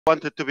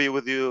Wanted to be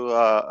with you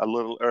a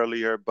little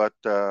earlier, but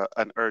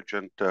an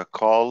urgent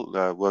call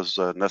was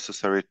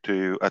necessary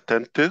to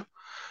attend to.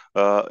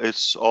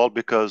 It's all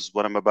because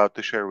what I'm about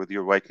to share with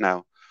you right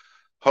now.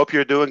 Hope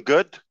you're doing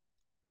good.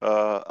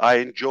 I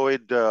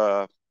enjoyed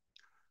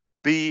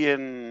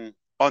being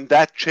on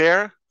that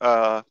chair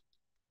a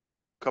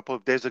couple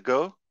of days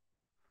ago.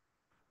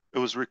 It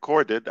was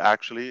recorded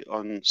actually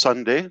on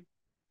Sunday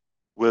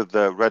with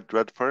Red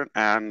Redfern,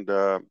 and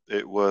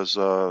it was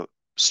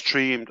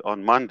streamed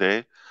on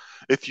Monday.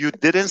 If you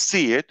didn't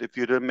see it, if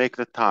you didn't make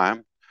the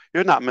time,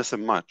 you're not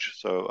missing much.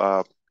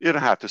 So you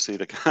don't have to see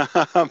it again.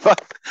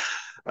 But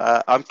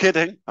I'm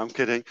kidding. I'm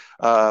kidding.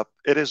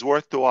 It is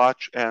worth to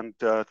watch and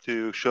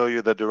to show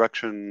you the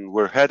direction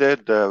we're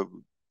headed.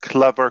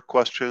 Clever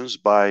questions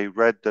by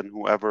Red and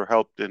whoever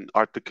helped in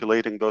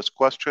articulating those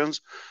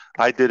questions.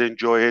 I did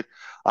enjoy it.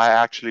 I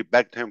actually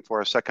begged him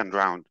for a second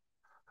round.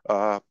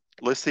 Uh,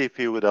 let's see if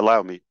he would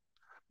allow me.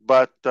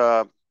 But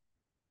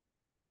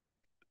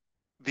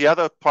the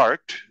other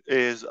part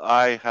is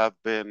I have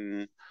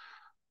been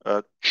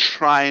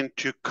trying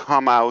to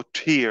come out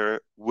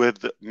here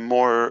with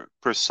more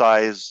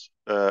precise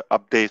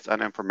updates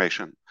and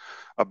information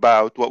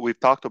about what we've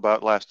talked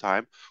about last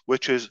time,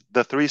 which is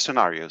the three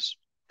scenarios.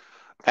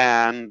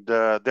 And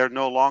they're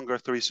no longer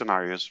three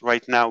scenarios.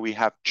 Right now, we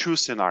have two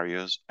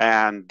scenarios,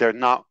 and they're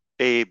not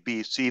A,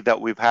 B, C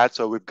that we've had,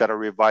 so we've got to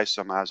revise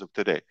them as of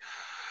today.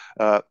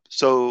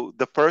 So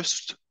the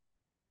first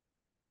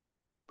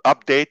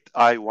update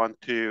I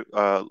want to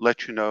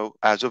let you know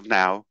as of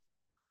now,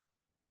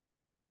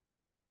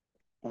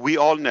 we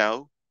all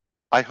know,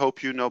 I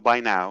hope you know by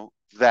now,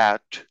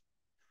 that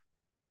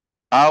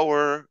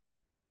our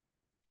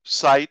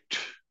site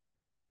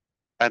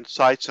and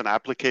sites and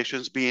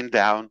applications being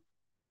down,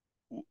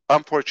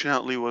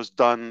 unfortunately, was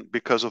done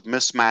because of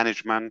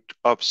mismanagement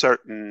of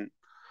certain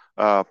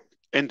uh,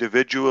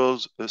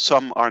 individuals.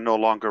 Some are no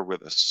longer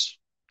with us.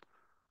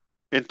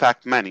 In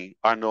fact, many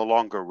are no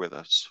longer with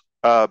us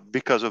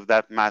because of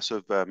that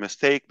massive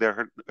mistake. They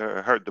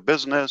hurt the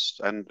business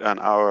and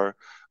our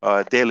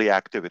daily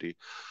activity.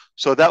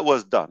 So that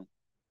was done.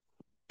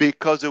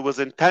 Because it was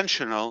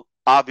intentional,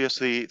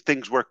 obviously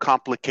things were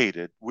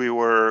complicated. We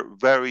were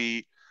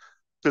very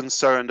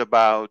concerned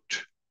about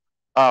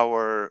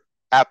our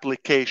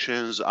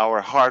applications, our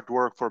hard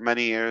work for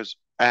many years,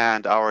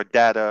 and our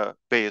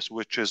database,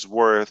 which is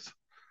worth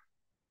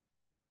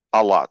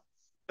a lot.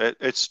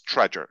 It's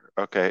treasure.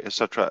 Okay,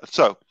 it's a treasure.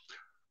 So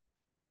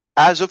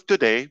as of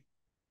today,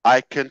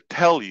 I can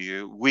tell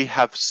you we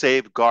have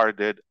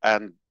safeguarded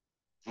and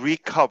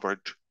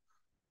recovered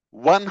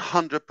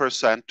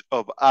 100%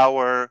 of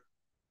our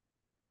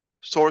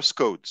source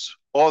codes,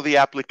 all the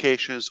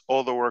applications,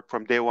 all the work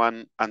from day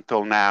one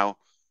until now,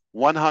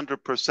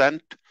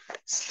 100%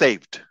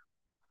 saved.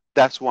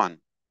 That's one.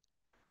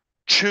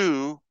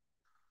 Two,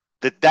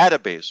 the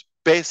database,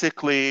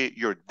 basically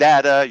your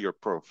data, your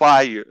profile,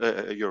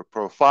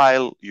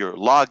 your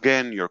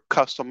login, your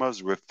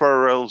customers,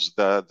 referrals,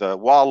 the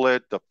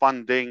wallet, the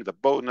funding, the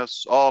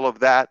bonus, all of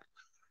that.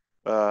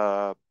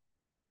 Uh,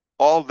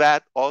 all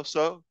that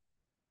also,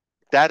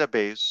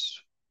 database,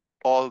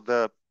 all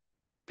the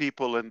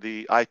people in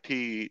the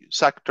IT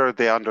sector,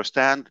 they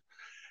understand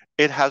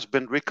it has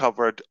been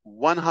recovered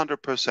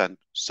 100%.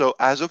 So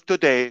as of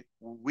today,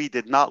 we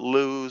did not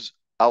lose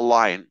a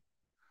line.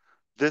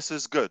 This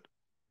is good,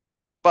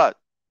 but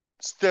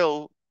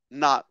still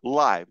not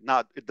live.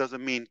 Not, it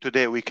doesn't mean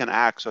today we can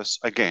access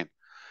again.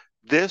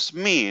 This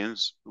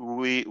means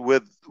with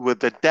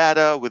the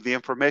data, with the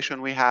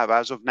information we have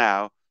as of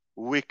now,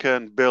 we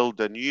can build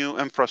a new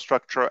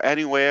infrastructure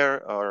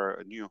anywhere or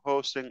a new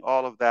hosting,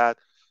 all of that,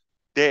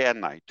 day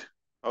and night.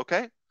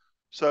 Okay?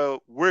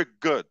 So we're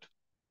good.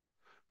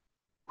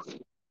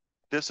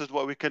 This is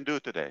what we can do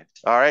today.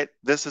 All right.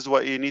 This is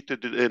what you need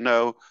to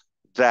know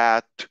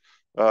that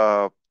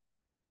uh,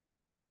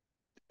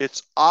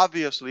 it's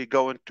obviously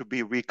going to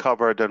be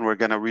recovered and we're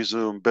going to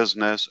resume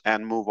business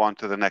and move on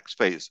to the next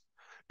phase.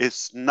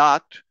 It's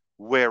not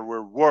where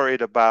we're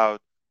worried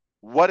about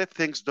what if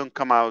things don't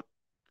come out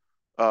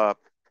uh,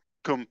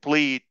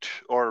 complete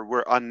or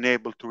we're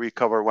unable to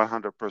recover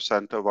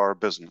 100% of our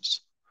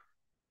business.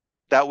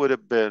 That would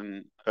have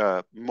been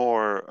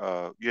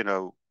more,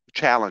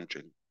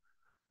 challenging.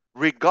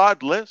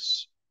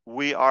 Regardless,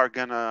 we are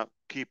going to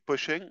keep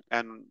pushing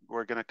and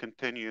we're going to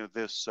continue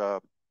this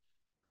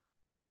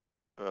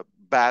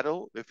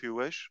battle, if you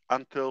wish,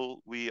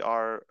 until we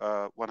are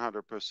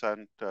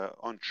 100%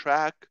 on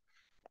track.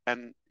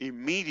 And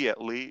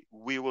immediately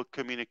we will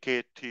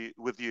communicate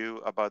with you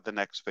about the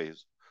next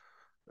phase.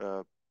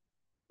 Uh,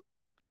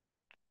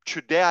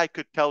 Today, I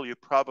could tell you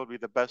probably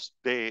the best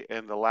day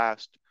in the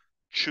last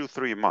 2,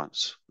 3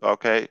 months.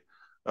 Okay.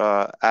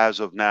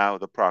 As of now,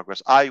 the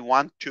progress. I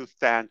want to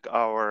thank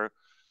our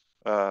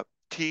uh,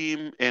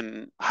 team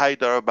in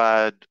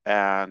Hyderabad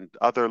and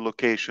other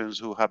locations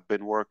who have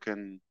been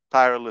working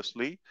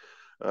tirelessly.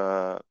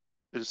 Uh,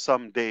 in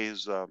some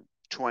days,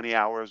 20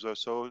 hours or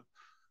so.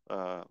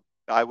 Uh,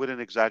 I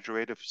wouldn't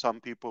exaggerate if some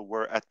people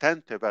were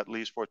attentive at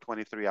least for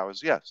 23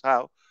 hours. Yes.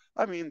 How?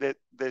 I mean,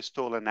 they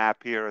stole a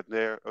nap here and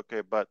there,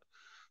 okay, but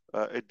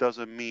it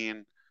doesn't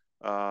mean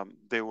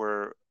they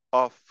were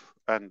off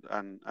and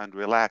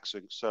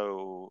relaxing.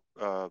 So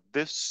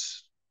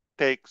this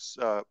takes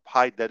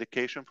high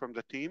dedication from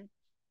the team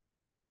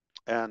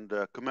and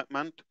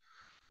commitment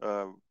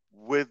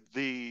with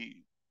the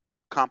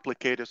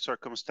complicated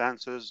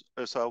circumstances.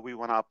 So we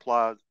want to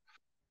applaud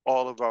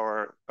all of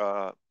our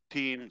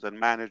teams and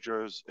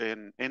managers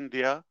in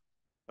India.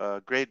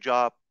 Great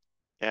job.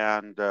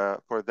 And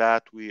for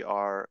that, we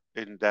are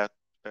in debt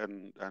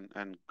and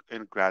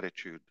in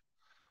gratitude.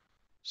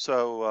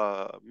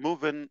 So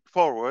moving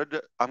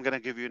forward, I'm going to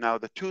give you now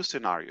the two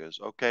scenarios,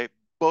 okay?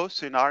 Both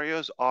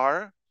scenarios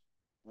are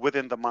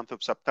within the month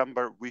of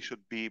September, we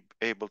should be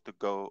able to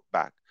go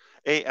back.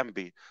 A and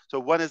B. So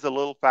one is a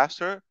little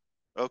faster,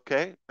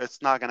 okay?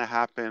 It's not going to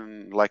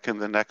happen like in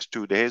the next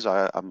 2 days.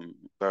 I'm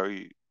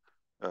very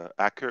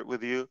accurate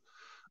with you.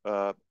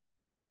 Uh,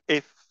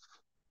 if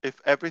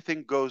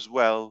everything goes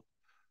well,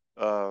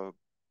 uh,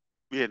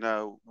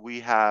 we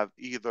have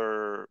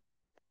either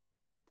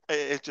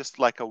it's just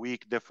like a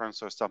week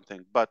difference or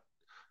something, but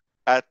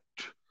at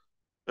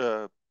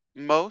uh,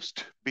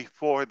 most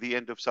before the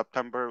end of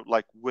September,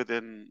 like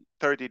within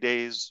 30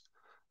 days,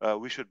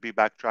 we should be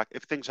backtrack.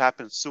 If things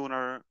happen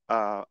sooner,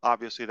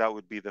 obviously that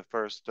would be the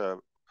first uh,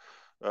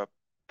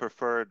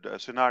 preferred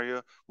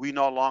scenario. We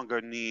no longer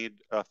need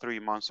 3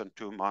 months and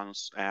 2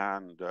 months,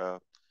 and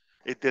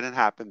it didn't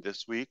happen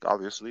this week,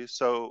 obviously.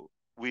 So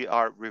we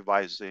are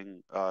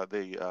revising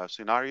the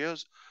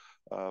scenarios.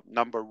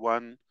 Number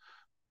one,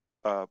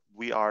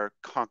 we are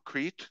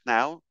concrete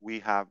now. We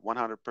have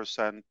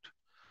 100%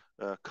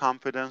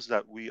 confidence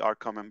that we are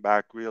coming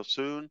back real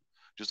soon.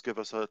 Just give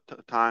us a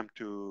time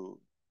to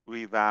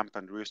revamp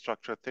and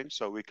restructure things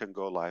so we can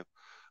go live.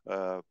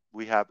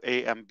 We have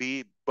A and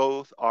B,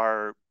 both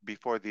are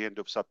before the end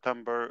of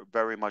September,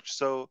 very much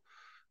so.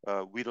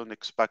 We don't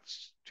expect,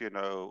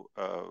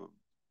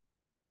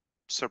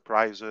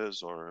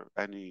 surprises or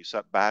any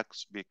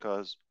setbacks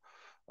because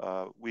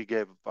we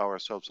gave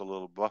ourselves a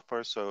little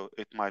buffer, so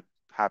it might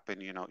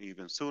happen,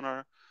 even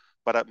sooner,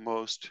 but at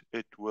most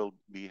it will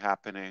be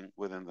happening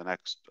within the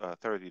next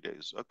 30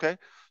 days. Okay,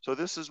 so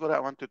this is what I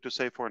wanted to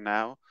say for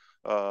now.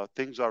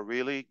 Things are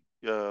really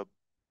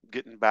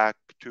getting back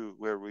to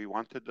where we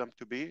wanted them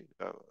to be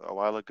a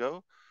while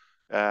ago,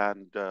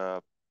 and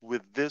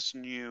with this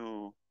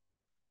new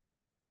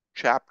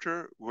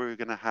chapter, we're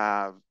going to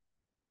have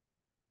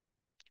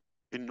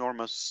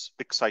enormous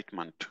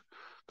excitement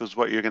because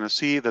what you're going to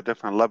see, the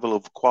different level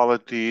of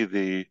quality,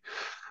 the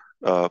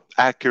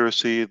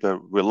accuracy, the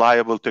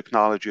reliable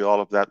technology, all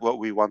of that, what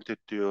we wanted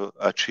to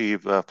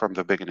achieve from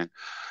the beginning.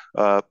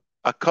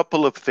 A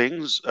couple of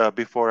things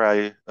before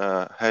I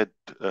head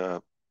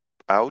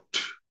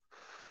out.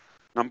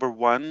 Number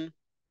one,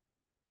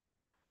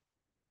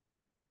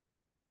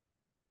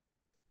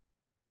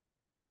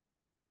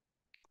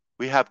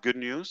 we have good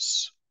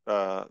news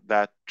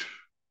that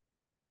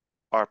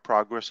are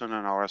progressing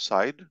on our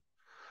side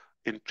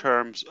in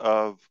terms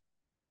of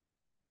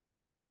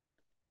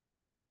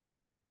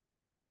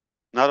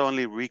not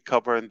only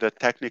recovering the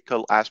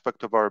technical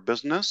aspect of our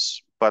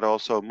business, but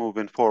also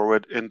moving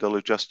forward in the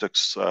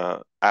logistics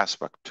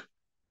aspect.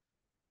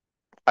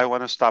 I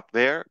want to stop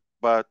there,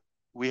 but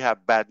we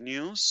have bad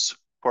news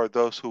for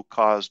those who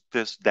caused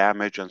this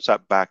damage and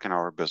setback in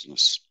our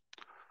business.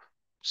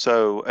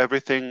 So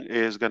everything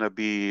is going to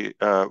be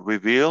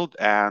revealed,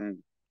 and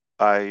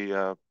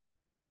I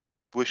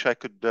wish I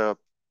could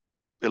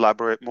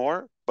elaborate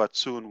more, but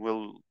soon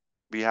we'll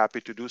be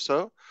happy to do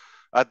so.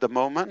 At the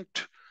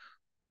moment,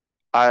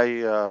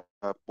 I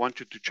want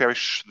you to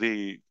cherish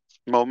the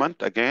moment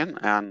again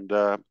and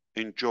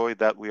enjoy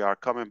that we are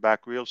coming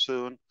back real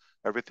soon.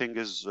 Everything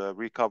is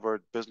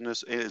recovered.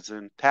 Business is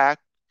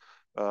intact.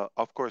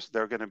 Of course,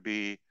 there are going to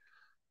be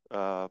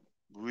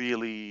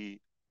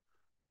really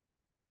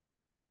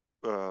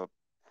uh,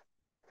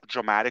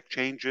 dramatic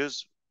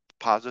changes,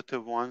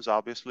 positive ones,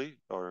 obviously,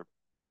 or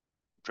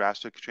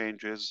drastic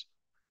changes.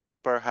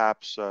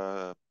 Perhaps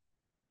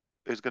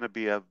is going to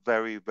be a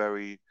very,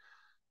 very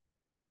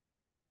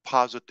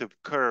positive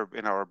curve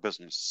in our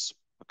business.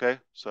 Okay,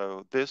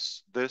 so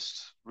this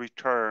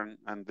return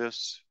and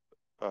this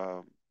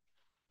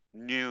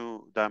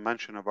new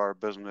dimension of our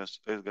business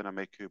is going to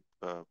make you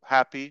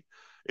happy.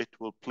 It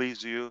will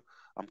please you.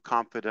 I'm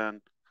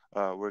confident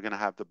we're going to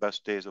have the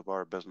best days of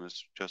our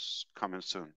business just coming soon.